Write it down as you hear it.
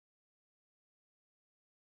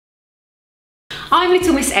I'm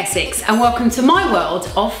Little Miss Essex and welcome to my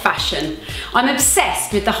world of fashion. I'm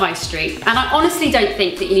obsessed with the high street and I honestly don't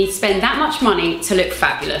think that you need to spend that much money to look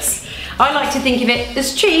fabulous. I like to think of it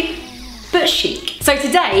as cheap but chic. So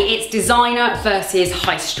today it's designer versus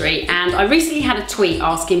high street, and I recently had a tweet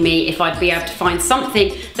asking me if I'd be able to find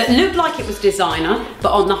something that looked like it was designer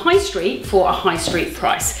but on the high street for a high street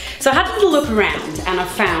price. So I had a little look around and I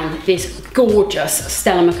found this gorgeous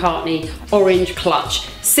Stella McCartney orange clutch.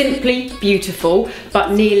 Simply beautiful,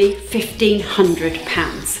 but nearly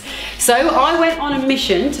 £1,500. So I went on a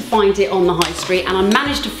mission to find it on the high street and I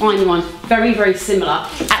managed to find one very, very similar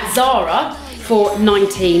at Zara for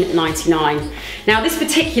 £19.99. Now this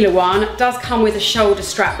particular one does come with a shoulder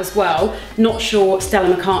strap as well. Not sure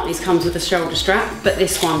Stella McCartney's comes with a shoulder strap, but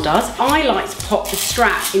this one does. I like to pop the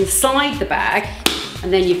strap inside the bag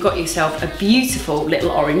and then you've got yourself a beautiful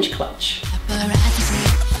little orange clutch.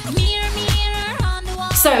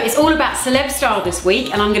 So it's all about celeb style this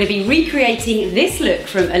week and I'm going to be recreating this look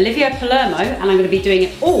from Olivia Palermo and I'm going to be doing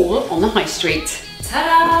it all on the high street.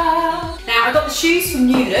 Ta-da! Now I got the shoes from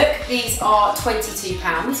New Look, these are £22.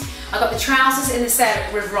 I got the trousers in the sale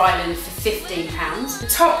at River Island for £15. The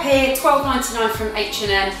top here, £12.99 from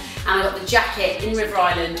H&M, and I got the jacket in River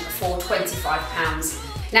Island for £25.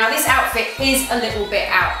 Now this outfit is a little bit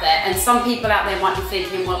out there and some people out there might be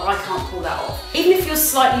thinking, well, I can't pull that off. Even if you're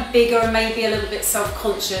slightly bigger and maybe a little bit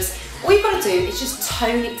self-conscious, all you've got to do is just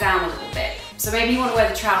tone it down a little bit. So maybe you want to wear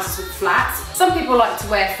the trousers with flats. Some people like to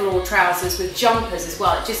wear floor trousers with jumpers as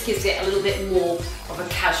well. It just gives it a little bit more of a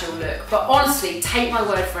casual look. But honestly, take my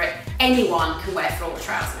word for it, anyone can wear floor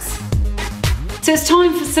trousers. So it's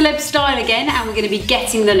time for celeb style again and we're going to be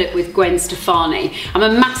getting the look with Gwen Stefani. I'm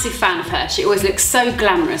a massive fan of her, she always looks so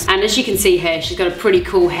glamorous and as you can see here she's got a pretty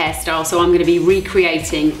cool hairstyle, so I'm going to be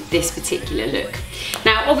recreating this particular look.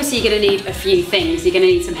 Now obviously you're going to need a few things. You're going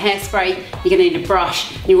to need some hairspray, you're going to need a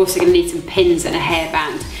brush, and you're also going to need some pins and a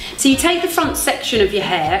hairband. So you take the front section of your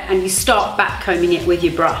hair and you start back combing it with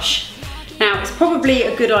your brush. Now it's probably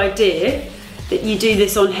a good idea that you do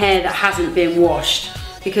this on hair that hasn't been washed,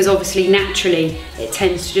 because obviously naturally it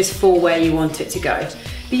tends to just fall where you want it to go.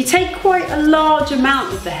 But you take quite a large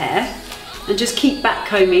amount of the hair and just keep back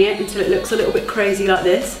combing it until it looks a little bit crazy like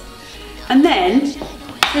this. And then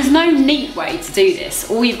there's no neat way to do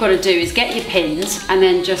this. All you've got to do is get your pins and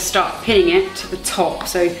then just start pinning it to the top.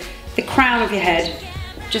 So the crown of your head,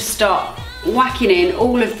 just start whacking in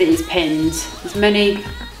all of these pins, as many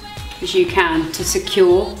as you can to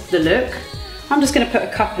secure the look. I'm just going to put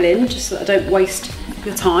a couple in just so that I don't waste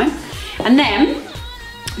your time. And then,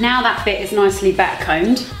 now that bit is nicely back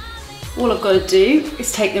combed, all I've got to do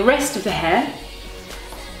is take the rest of the hair,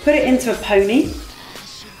 put it into a pony,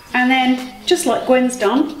 and then, just like Gwen's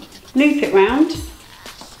done, loop it round.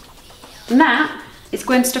 And that is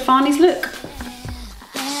Gwen Stefani's look.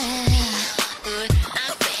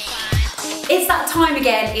 It's that time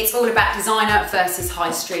again, it's all about designer versus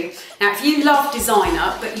high street. Now if you love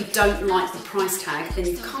designer but you don't like the price tag, then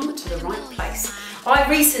you've come to the right place. I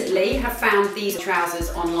recently have found these trousers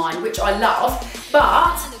online, which I love,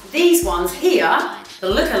 but these ones here, the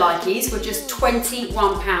lookalikes, were just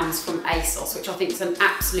 £21 from ASOS, which I think is an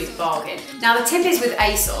absolute bargain. Now the tip is with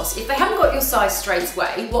ASOS, if they haven't got your size straight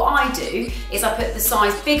away, what I do is I put the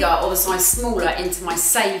size bigger or the size smaller into my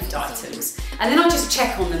saved items, and then I just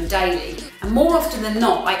check on them daily. And more often than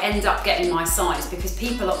not, I end up getting my size because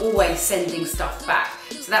people are always sending stuff back.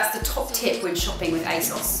 So that's the top tip when shopping with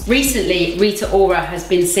ASOS. Recently, Rita Ora has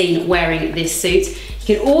been seen wearing this suit.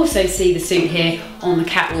 You can also see the suit here on the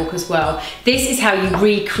catwalk as well. This is how you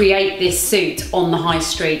recreate this suit on the high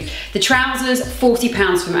street. The trousers,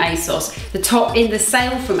 £40 from ASOS. The top in the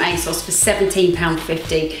sale from ASOS for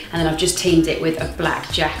 £17.50. And then I've just teamed it with a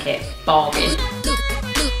black jacket. Bargain.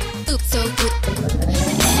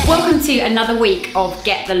 Welcome to another week of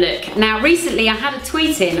Get the Look. Now recently I had a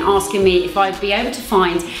tweet in asking me if I'd be able to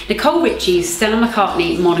find Nicole Richie's Stella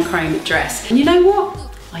McCartney monochrome dress. And you know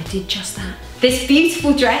what? I did just that. This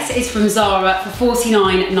beautiful dress is from Zara for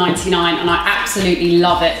 £49.99 and I absolutely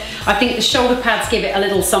love it. I think the shoulder pads give it a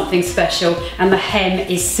little something special and the hem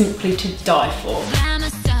is simply to die for.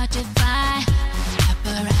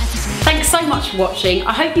 Thanks so much for watching.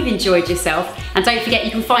 I hope you've enjoyed yourself and don't forget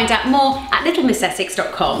you can find out more at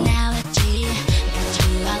littlemissessex.com.